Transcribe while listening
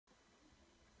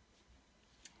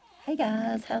Hey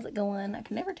guys, how's it going? I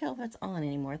can never tell if it's on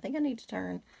anymore. I think I need to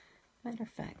turn, matter of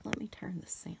fact, let me turn the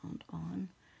sound on.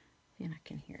 Then I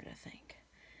can hear it, I think.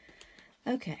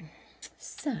 Okay,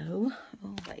 so,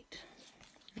 oh wait,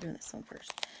 we're doing this one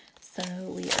first. So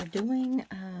we are doing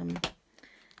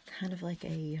kind of like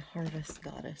a Harvest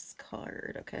Goddess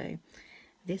card, okay?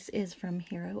 This is from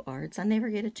Hero Arts. I never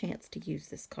get a chance to use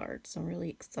this card, so I'm really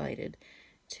excited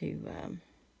to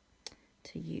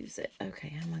use it. Okay,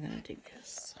 how am I going to do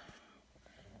this?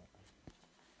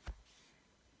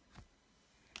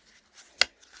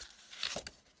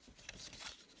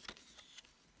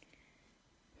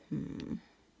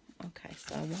 Okay,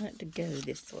 so I want it to go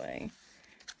this way.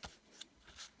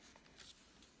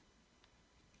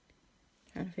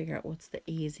 Trying to figure out what's the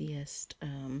easiest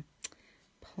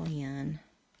plan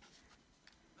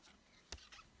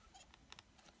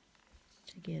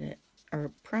to get it,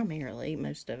 or primarily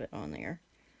most of it on there.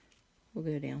 We'll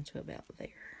go down to about there.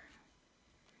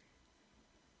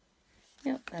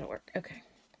 Yep, that'll work. Okay.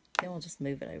 Then we'll just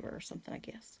move it over or something, I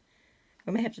guess.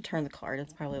 We may have to turn the card.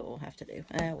 That's probably what we'll have to do.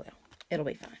 Oh, well. It'll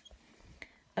be fine.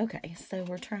 Okay, so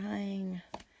we're trying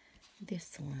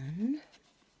this one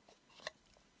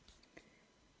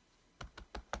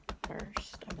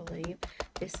first, I believe.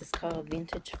 This is called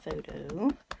Vintage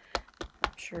Photo.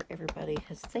 I'm sure everybody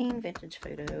has seen Vintage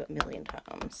Photo a million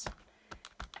times.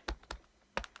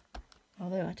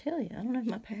 Although, I tell you, I don't know if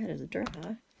my pad is dry,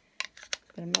 but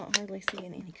I'm not hardly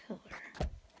seeing any color.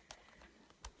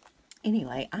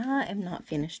 Anyway, I am not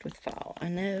finished with fall. I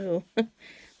know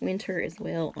winter is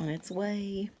well on its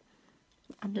way.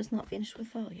 I'm just not finished with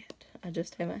fall yet. I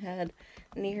just haven't had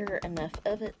near enough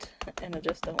of it, and I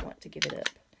just don't want to give it up.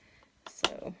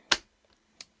 So,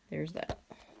 there's that.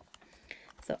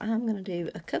 So, I'm going to do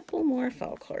a couple more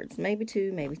fall cards. Maybe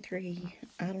 2, maybe 3.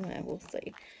 I don't know. We'll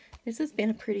see. This has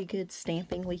been a pretty good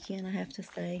stamping weekend, I have to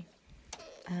say.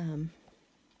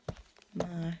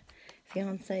 My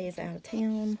fiance is out of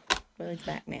town. Well, he's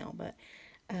back now, but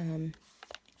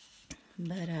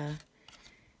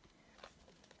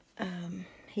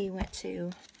he went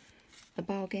to a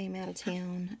ball game out of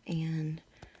town, and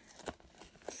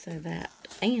so that,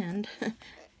 and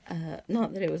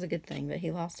not that it was a good thing, but he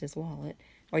lost his wallet,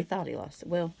 or he thought he lost it.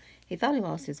 Well, he thought he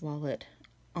lost his wallet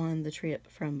on the trip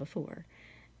from before,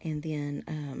 and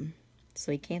then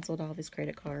so he canceled all of his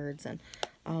credit cards and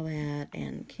all that,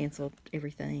 and canceled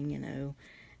everything, you know,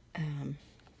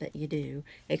 that you do,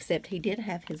 except he did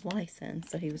have his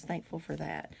license, so he was thankful for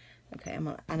that. Okay,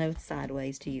 I know it's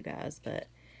sideways to you guys, but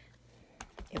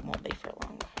it won't be for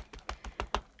long.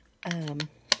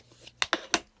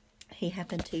 He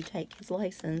happened to take his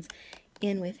license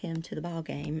in with him to the ball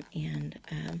game, and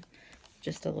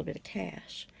just a little bit of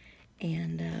cash,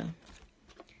 and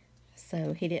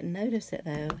so he didn't notice it,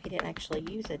 though. He didn't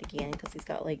actually use it again, because he's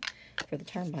got, like, for the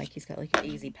turnpike, he's got, like, an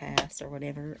easy pass or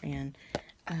whatever, and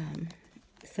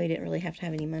so he didn't really have to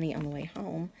have any money on the way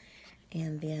home,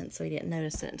 and then, so he didn't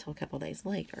notice it until a couple days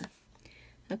later.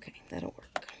 Okay, that'll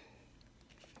work.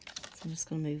 So I'm just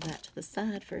going to move that to the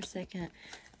side for a second.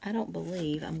 I don't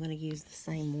believe I'm going to use the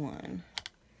same one.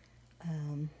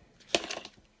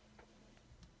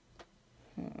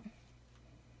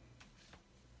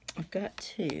 I've got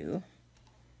 2.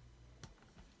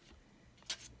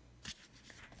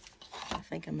 I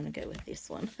think I'm going to go with this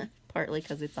one, partly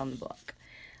because it's on the block.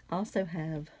 I also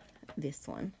have this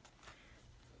one,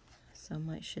 so I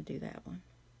might should do that one.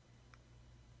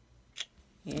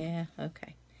 Yeah,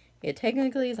 okay. It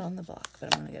technically is on the block,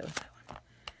 but I'm going to go with that one.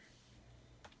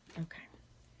 Okay.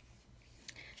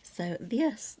 So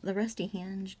this, the rusty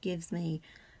hinge, gives me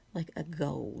like a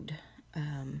gold.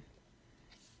 Can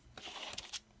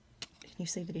you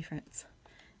see the difference?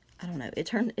 I don't know.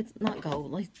 It's not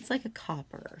gold. It's like a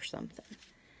copper or something.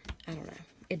 I don't know.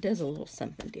 It does a little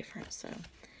something different, so.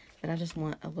 But I just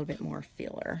want a little bit more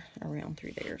filler around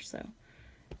through there, so.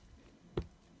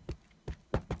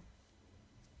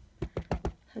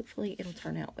 Hopefully it'll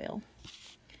turn out well.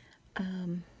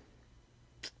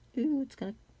 Ooh, it's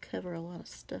going to cover a lot of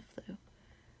stuff, though.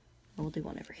 We'll do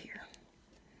one over here.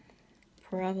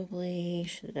 Probably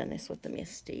should have done this with the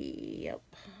Misty. Yep.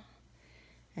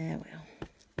 Ah, well.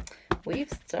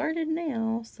 We've started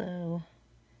now, so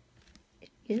it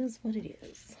is what it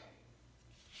is.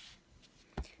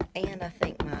 And I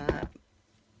think my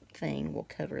thing will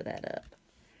cover that up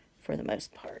for the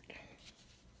most part.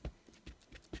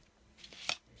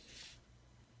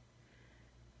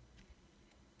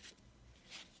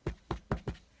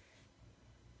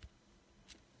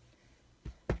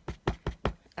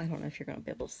 I don't know if you're going to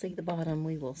be able to see the bottom.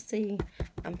 We will see.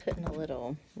 I'm putting a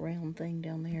little round thing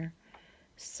down there,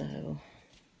 so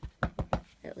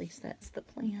at least least that's the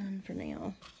plan for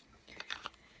now.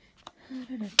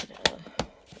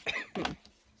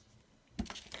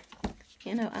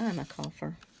 You know, I'm a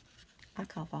cougher. I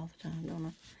cough all the time,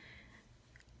 don't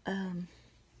I?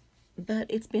 But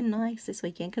it's been nice this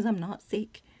weekend because I'm not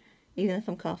sick. Even if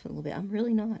I'm coughing a little bit, I'm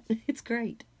really not. It's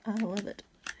great. I love it.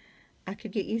 I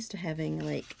could get used to having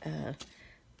like a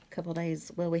couple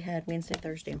days. Well, we had Wednesday,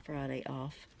 Thursday, and Friday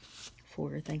off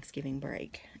for Thanksgiving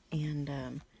break,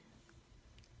 and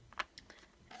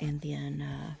then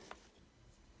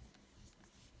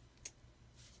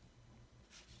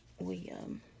we oh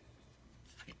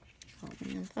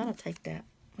man, thought I'd take that.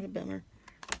 What a bummer.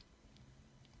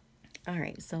 All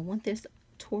right, so I want this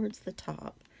towards the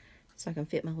top so I can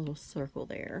fit my little circle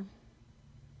there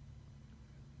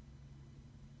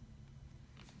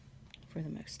for the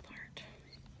most part.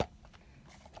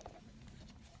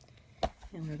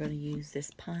 And we're going to use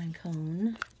this pine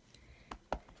cone.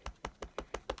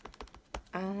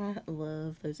 I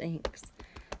love those inks.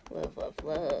 Love, love,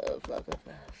 love, love, love,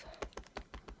 love.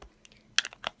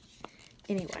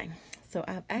 Anyway, so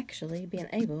I've actually been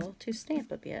able to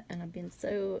stamp a bit, and I've been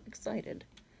so excited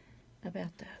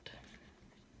about that.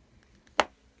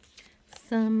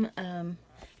 Some I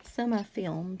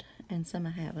filmed, and some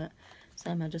I haven't.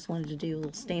 Some I just wanted to do a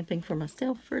little stamping for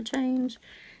myself for a change,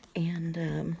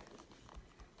 and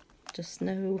just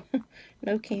no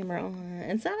camera on.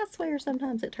 And so I swear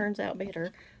sometimes it turns out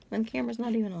better when the camera's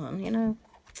not even on, you know?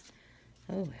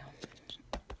 Oh well.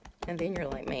 And then you're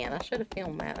like, man, I should have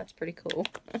filmed that. That's pretty cool.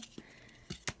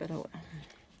 But oh well.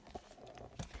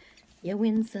 You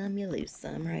win some, you lose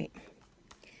some, right?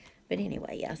 But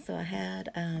anyway, yeah, so I had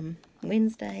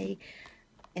Wednesday,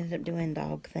 ended up doing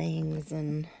dog things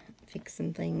and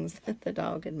fixing things that the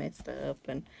dog had messed up,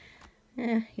 and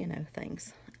you know,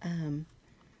 things.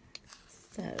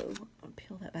 So I'll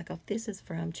peel that back off. This is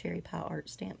from Cherry Pie Art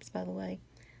Stamps, by the way.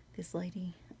 This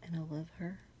lady, and I love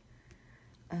her.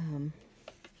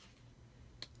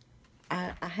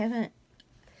 I haven't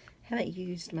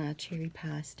used my Cherry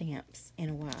Pie stamps in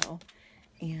a while,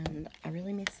 and I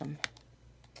really miss them.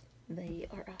 They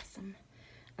are awesome.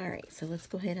 Alright, so let's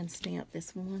go ahead and stamp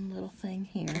this one little thing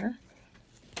here.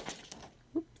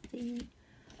 Oopsie.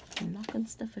 I'm knocking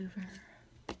stuff over.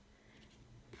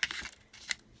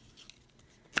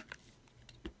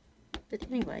 But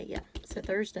anyway, yeah. So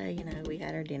Thursday, you know, we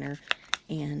had our dinner,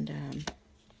 and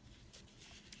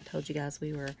I told you guys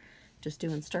we were just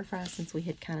doing stir fry since we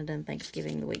had kind of done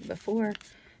Thanksgiving the week before,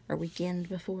 or weekend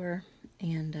before,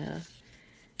 and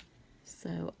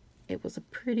so it was a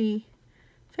fairly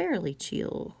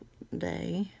chill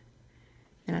day,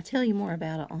 and I'll tell you more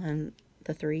about it on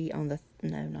the third,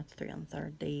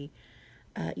 the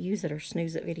use it or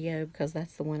snooze it video, because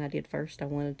that's the one I did first. I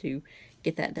wanted to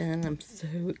get that done. I'm so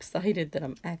excited that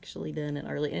I'm actually done it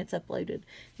early, and it's uploaded.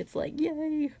 It's like,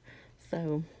 yay!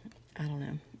 So, I don't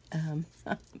know.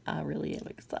 I really am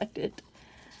excited.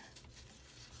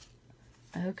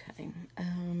 Okay.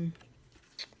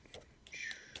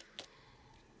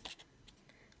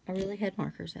 I really had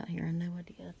markers out here. I no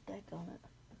idea. Daggone it.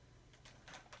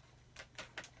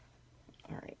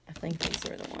 Alright, I think these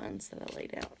were the ones that I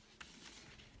laid out.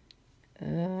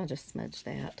 I just smudged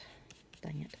that.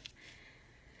 Dang it.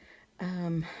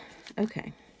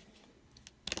 Okay.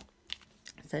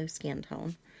 So, skin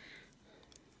tone.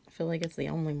 I feel like it's the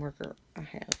only marker I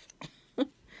have.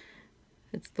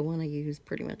 It's the one I use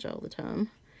pretty much all the time.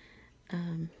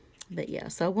 But yeah,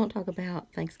 so I won't talk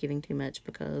about Thanksgiving too much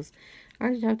because I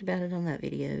already talked about it on that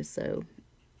video. So,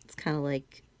 it's kind of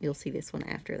like you'll see this one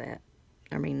after that.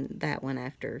 I mean, that one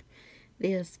after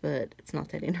this, but it's not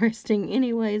that interesting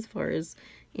anyway as far as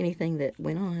anything that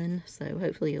went on. So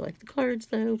hopefully you like the cards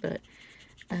though, but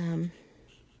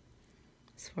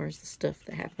as far as the stuff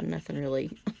that happened, nothing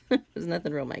really, there's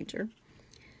nothing real major.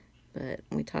 But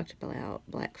we talked about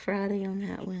Black Friday on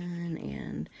that one,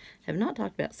 and have not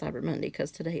talked about Cyber Monday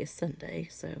because today is Sunday,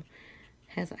 so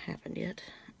hasn't happened yet.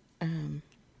 I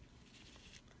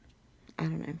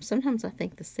don't know. Sometimes I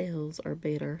think the sales are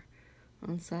better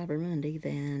on Cyber Monday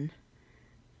than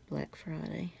Black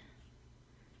Friday.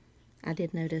 I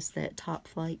did notice that Top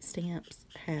Flight stamps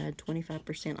had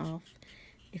 25% off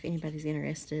if anybody's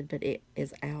interested, but it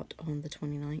is out on the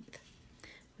 29th,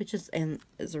 which is a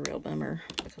real bummer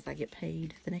because I get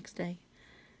paid the next day.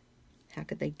 How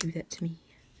could they do that to me?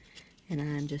 And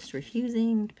I'm just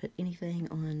refusing to put anything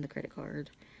on the credit card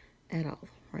at all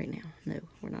right now. No,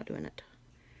 we're not doing it.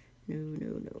 No,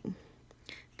 no, no.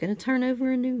 Gonna turn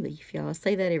over a new leaf, y'all. I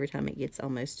say that every time it gets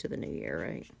almost to the new year,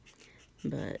 right?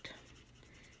 But,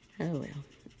 oh well.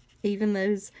 Even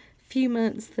those few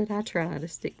months that I try to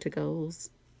stick to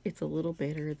goals, it's a little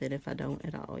better than if I don't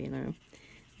at all, you know.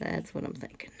 That's what I'm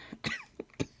thinking.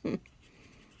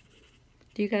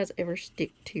 Do you guys ever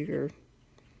stick to your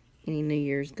any New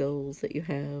Year's goals that you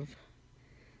have?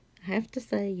 I have to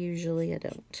say, usually I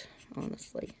don't,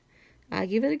 honestly. I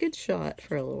give it a good shot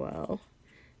for a little while,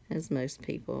 as most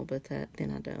people, but then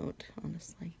I don't,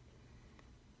 honestly.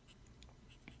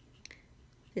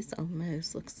 This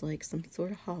almost looks like some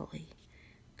sort of holly.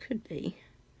 Could be.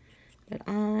 But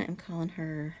I am calling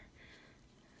her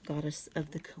goddess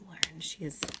of the corn. She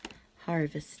is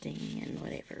harvesting and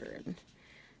whatever. And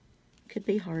could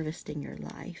be harvesting your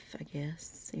life, I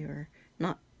guess. Or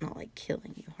not like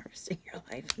killing you, harvesting your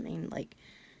life. I mean, like,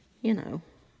 you know.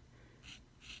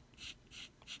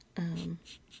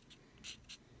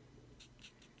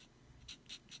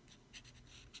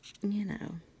 You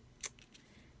know.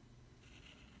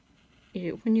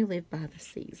 When you live by the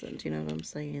seasons, you know what I'm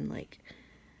saying? Like,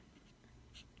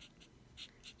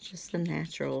 just the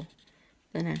natural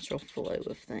flow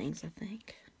of things, I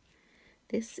think.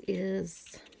 This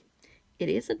is, it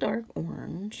is a dark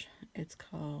orange. It's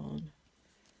called,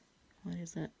 what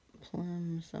is it?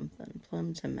 Plum something.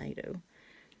 Plum tomato.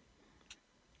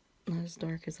 Not as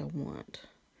dark as I want.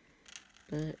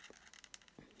 But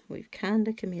we've kind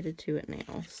of committed to it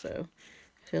now, so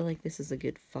I feel like this is a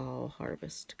good fall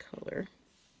harvest color.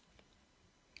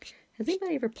 Has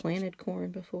anybody ever planted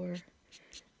corn before?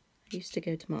 I used to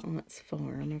go to my aunt's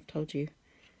farm. I've told you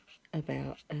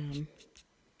about, and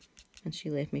she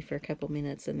left me for a couple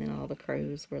minutes, and then all the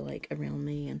crows were like around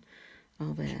me and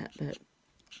all that. But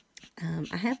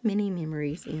I have many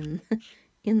memories in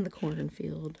in the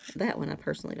cornfield. That one I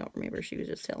personally don't remember. She was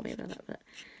just telling me about it, but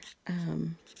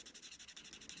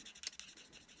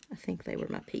I think they were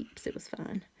my peeps. It was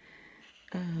fine.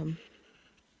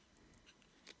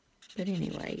 But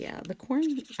anyway, yeah, the corn,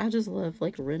 I just love,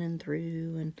 like, running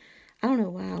through, and I don't know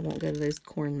why I won't go to those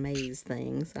corn maze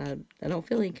things. I don't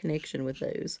feel any connection with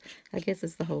those. I guess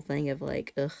it's the whole thing of,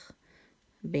 like, ugh,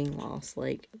 being lost,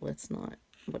 like, let's not,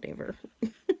 whatever.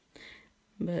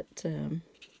 But,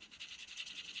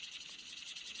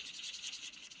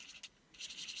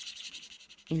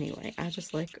 anyway, I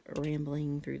just like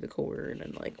rambling through the corn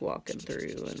and, like, walking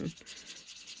through, and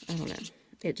I don't know.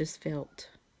 It just felt,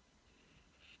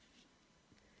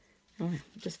 I don't know,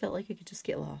 it just felt like you could just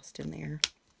get lost in there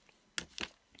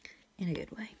in a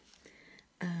good way.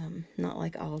 Not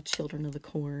like all children of the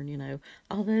corn, you know.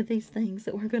 Although these things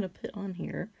that we're going to put on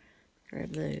here,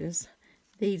 grab those.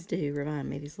 These do remind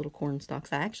me of these little corn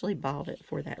stalks. I actually bought it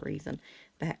for that reason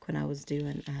back when I was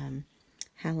doing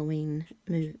Halloween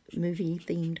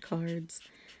movie-themed cards.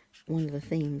 One of the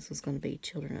themes was going to be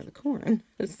Children of the Corn.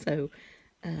 So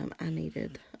I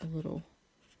needed a little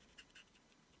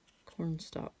corn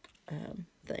stalk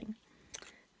thing.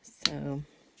 So I'm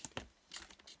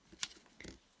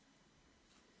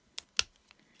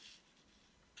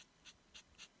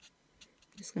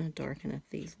just going to darken up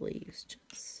these leaves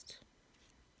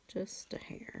just a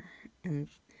hair. And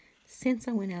since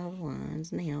I went out of the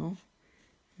lines, now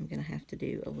I'm going to have to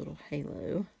do a little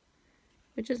halo,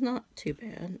 which is not too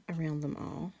bad around them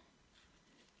all.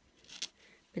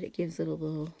 But it gives it a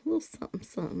little something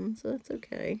something, so that's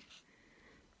okay.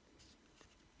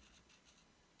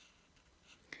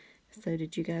 So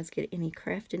did you guys get any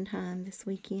crafting time this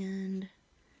weekend?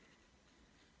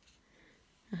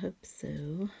 I hope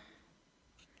so.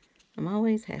 I'm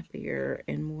always happier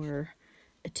and more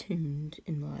attuned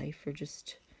in life, or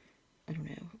just, I don't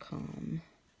know, calm.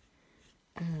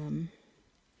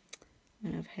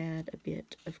 When I've had a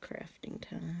bit of crafting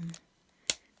time.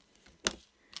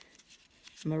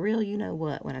 I'm a real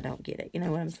you-know-what when I don't get it. You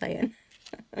know what I'm saying?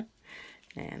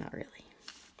 Nah, not really.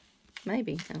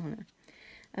 Maybe. I don't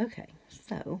know. Okay,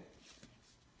 so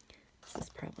this is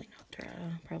probably not dry.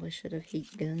 Probably should have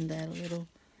heat gunned that a little.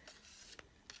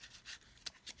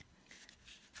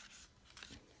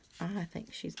 I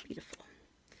think she's beautiful.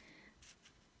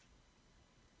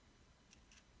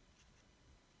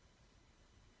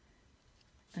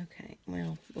 Okay,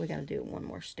 well, we got to do one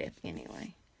more step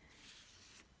anyway.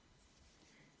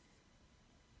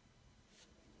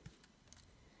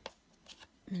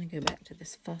 I'm going to go back to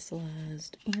this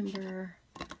fossilized amber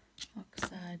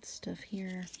oxide stuff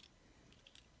here.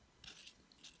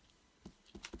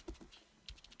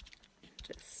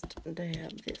 Just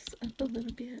dab this up a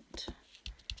little bit.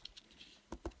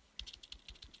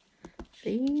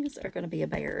 These are going to be a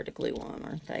bear to glue on,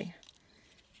 aren't they?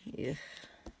 Yeah.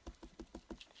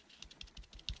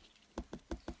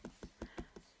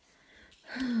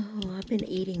 Oh, I've been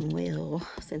eating well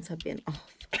since I've been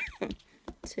off,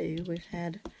 too. We've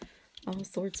had all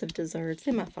sorts of desserts.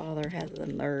 And my father has the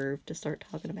nerve to start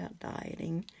talking about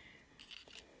dieting.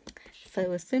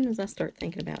 So as soon as I start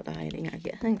thinking about dieting, I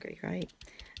get hungry, right?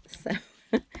 So,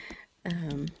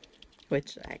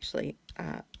 which actually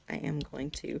I am going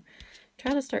to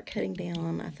try to start cutting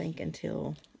down, I think,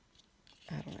 until,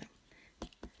 I don't know,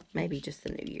 maybe just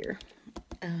the new year.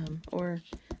 Or,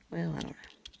 well, I don't know.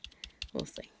 We'll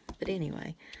see. But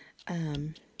anyway,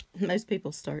 most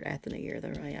people start at the new year,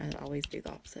 though, right? I always do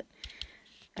the opposite.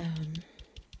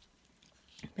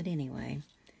 But anyway,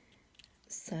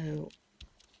 so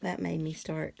that made me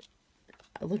start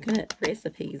looking at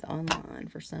recipes online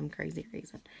for some crazy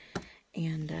reason.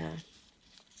 And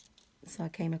so I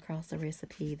came across a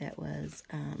recipe that was,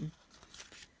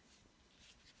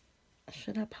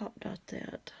 should I pop dot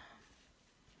that?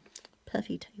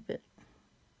 Puffy tape it.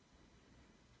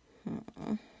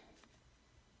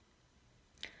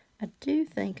 I do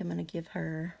think I'm going to give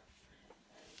her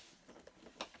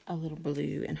a little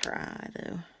blue in her eye,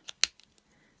 though.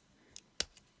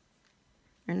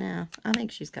 Or no, I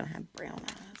think she's going to have brown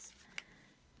eyes.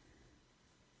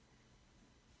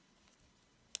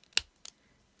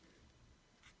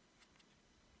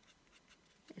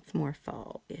 It's more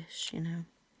fall-ish, you know.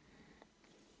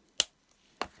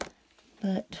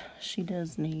 But she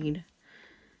does need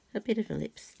a bit of a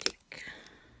lipstick.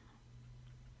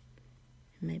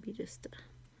 Maybe just a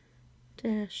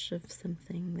dash of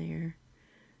something there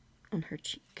on her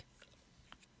cheek.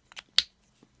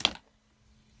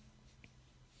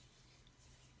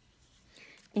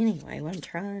 Anyway, what I'm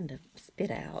trying to spit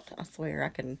out, I swear I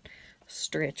can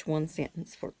stretch one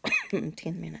sentence for 10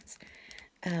 minutes,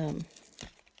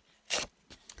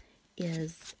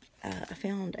 is I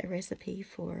found a recipe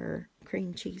for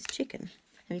cream cheese chicken.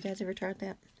 Have you guys ever tried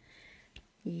that?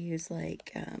 You use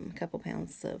like a couple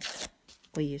pounds of,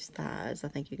 we use thighs. I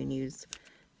think you can use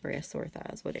breasts or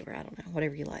thighs, whatever. I don't know.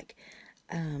 Whatever you like.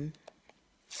 And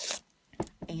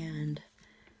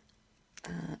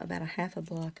about a half a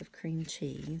block of cream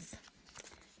cheese.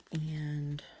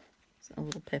 And a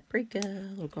little paprika,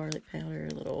 a little garlic powder,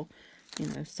 a little, you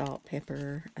know, salt,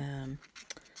 pepper.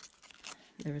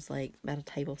 There was like about a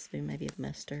tablespoon maybe of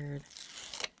mustard.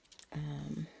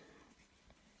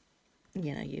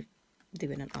 You know, you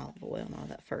do it in olive oil and all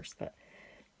that first. But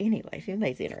anyway, if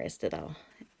anybody's interested, I'll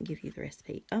give you the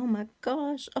recipe. Oh my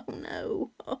gosh. Oh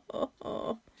no.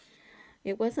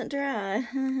 It wasn't dry.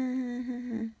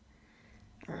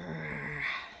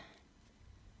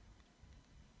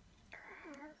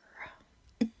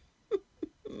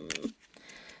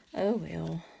 Oh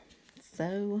well.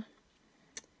 So,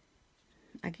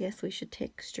 I guess we should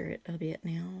texture it a bit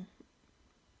now.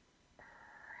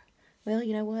 Well,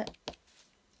 you know what?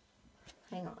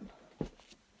 Hang on.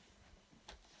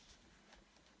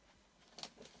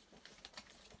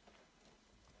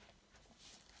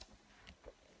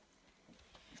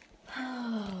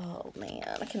 Oh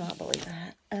man, I cannot believe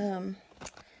that. I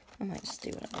might just do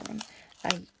it again.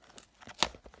 I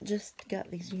just got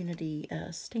these Unity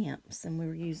stamps, and we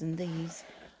were using this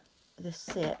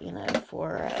set, you know,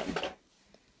 for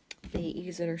the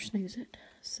Use It or Snooze It.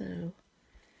 So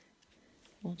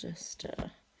we'll just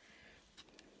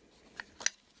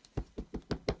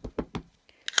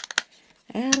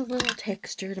add a little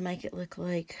texture to make it look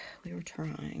like we were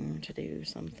trying to do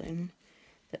something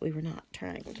that we were not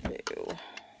trying to do.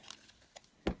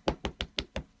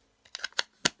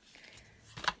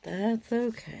 That's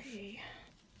okay.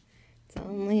 It's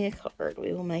only a card.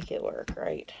 We will make it work,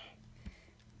 right?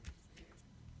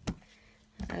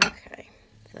 Okay.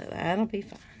 So that'll be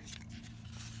fine.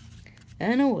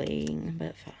 Annoying,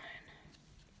 but fine.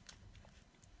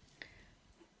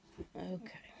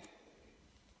 Okay.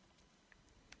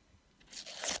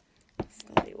 It's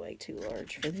going to be way too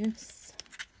large for this.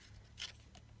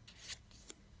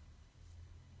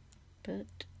 But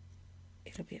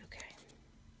it'll be okay.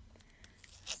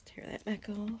 Let's tear that back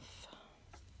off.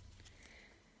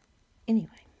 Anyway,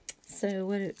 so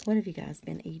what have you guys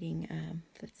been eating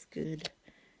that's good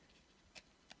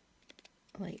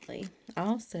lately? I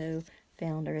also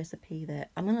found a recipe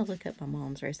that, I'm going to look up my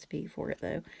mom's recipe for it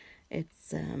though.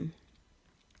 It's,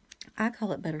 I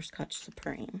call it Butterscotch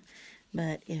Supreme,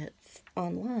 but it's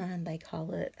online, they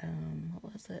call it,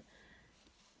 what was it?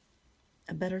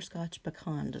 A butterscotch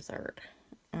pecan dessert.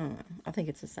 I think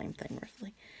it's the same thing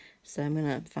roughly. So I'm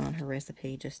going to find her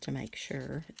recipe just to make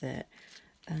sure that,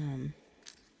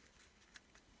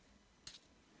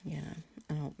 yeah,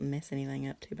 I don't mess anything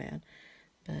up too bad.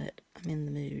 But I'm in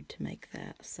the mood to make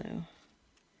that, so.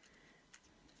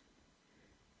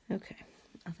 Okay,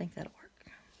 I think that'll work.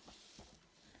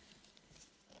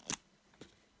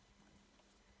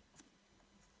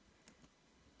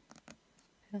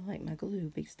 feel like my glue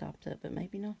would be stopped up, but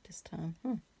maybe not this time.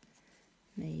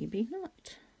 Maybe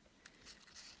not.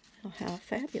 Well, how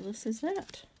fabulous is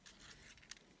that?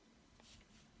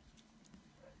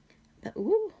 But,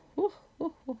 ooh, ooh,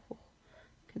 ooh, ooh, ooh.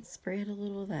 Can spread a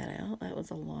little of that out. That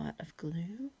was a lot of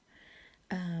glue.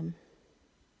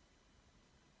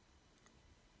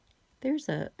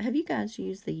 Have you guys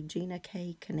used the Gina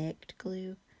K Connect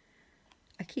glue?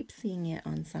 I keep seeing it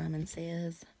on Simon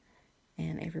Says,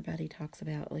 and everybody talks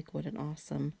about like what an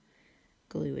awesome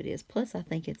glue it is. Plus, I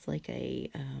think it's like a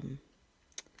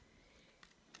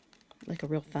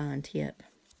real fine tip.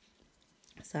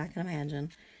 So I can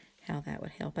imagine how that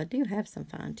would help. I do have some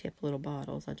fine tip little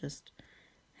bottles. I just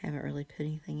haven't really put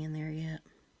anything in there yet.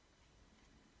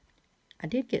 I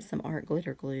did get some art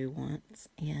glitter glue once,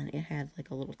 and it had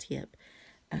like a little tip.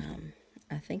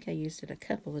 I think I used it a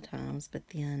couple of times, but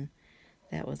then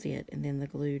that was it. And then the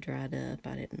glue dried up.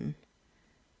 I didn't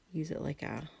use it like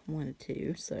I wanted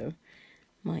to, so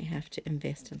might have to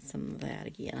invest in some of that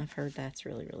again. I've heard that's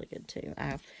really, really good too.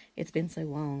 It's been so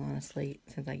long, honestly,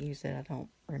 since I used it, I don't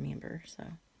remember, so.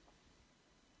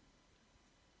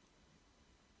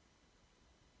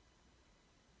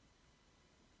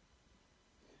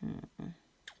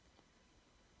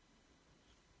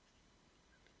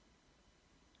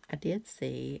 I did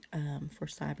see for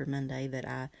Cyber Monday that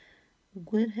I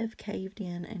would have caved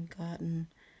in and gotten,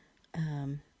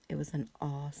 it was an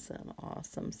awesome,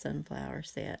 awesome sunflower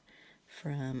set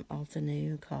from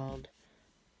Altenew called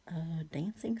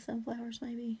Dancing Sunflowers,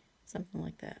 maybe? Something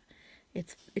like that.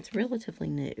 It's relatively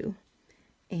new,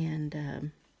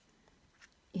 and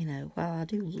you know, while I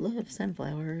do love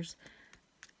sunflowers,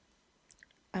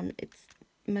 it's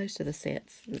most of the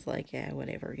sets is like, yeah,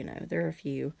 whatever, you know. There are a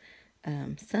few,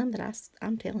 some that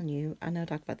I'm telling you, I know I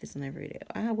talk about this in every video.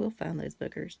 I will find those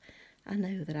boogers. I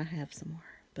know that I have some more,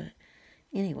 but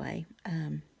anyway,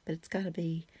 but it's got to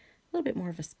be a little bit more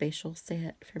of a special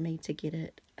set for me to get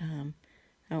it. I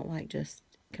don't like just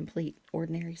complete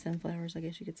ordinary sunflowers, I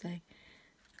guess you could say.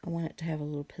 I want it to have a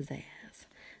little pizzazz.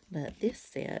 But this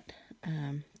set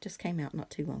just came out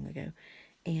not too long ago,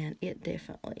 and it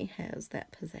definitely has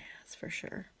that pizzazz for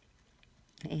sure.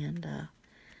 And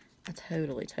I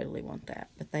totally, totally want that.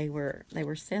 But they were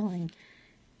selling,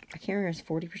 I can't remember, it's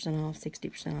 40% off,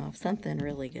 60% off, something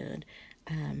really good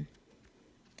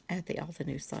at the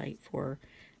Altenew site for,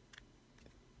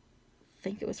 I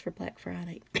think it was for Black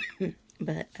Friday,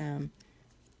 but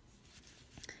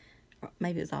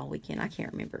maybe it was all weekend, I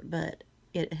can't remember, but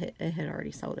it had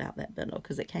already sold out, that bundle,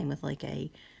 because it came with like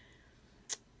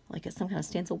some kind of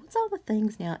stencil. What's all the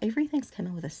things now? Everything's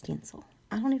coming with a stencil.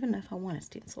 I don't even know if I want a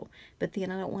stencil, but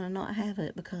then I don't want to not have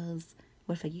it, because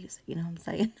what if I use it? You know what I'm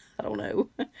saying? I don't know.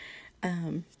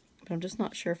 But I'm just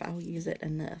not sure if I'll use it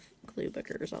enough. Glue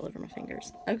boogers all over my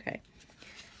fingers. Okay,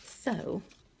 so,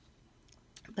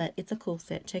 but it's a cool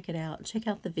set. Check it out. Check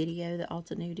out the video that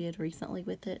Altenew did recently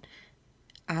with it.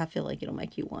 I feel like it'll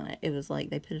make you want it. It was like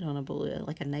they put it on a blue,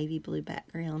 like a navy blue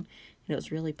background, and it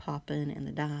was really popping, and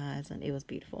the dyes, and it was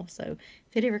beautiful. So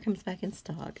if it ever comes back in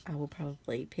stock, I will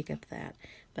probably pick up that.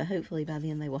 But hopefully by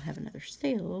then they will have another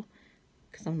sale,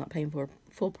 because I'm not paying for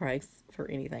full price for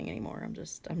anything anymore.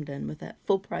 I'm done with that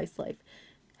full price life.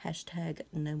 Hashtag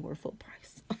no more full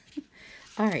price.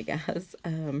 Alright guys,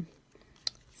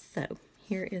 so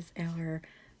here is our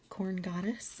corn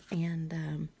goddess,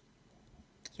 and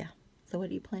yeah. So what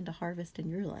do you plan to harvest in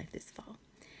your life this fall?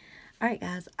 Alright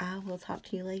guys, I will talk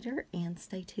to you later, and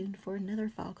stay tuned for another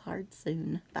fall card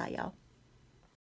soon. Bye y'all.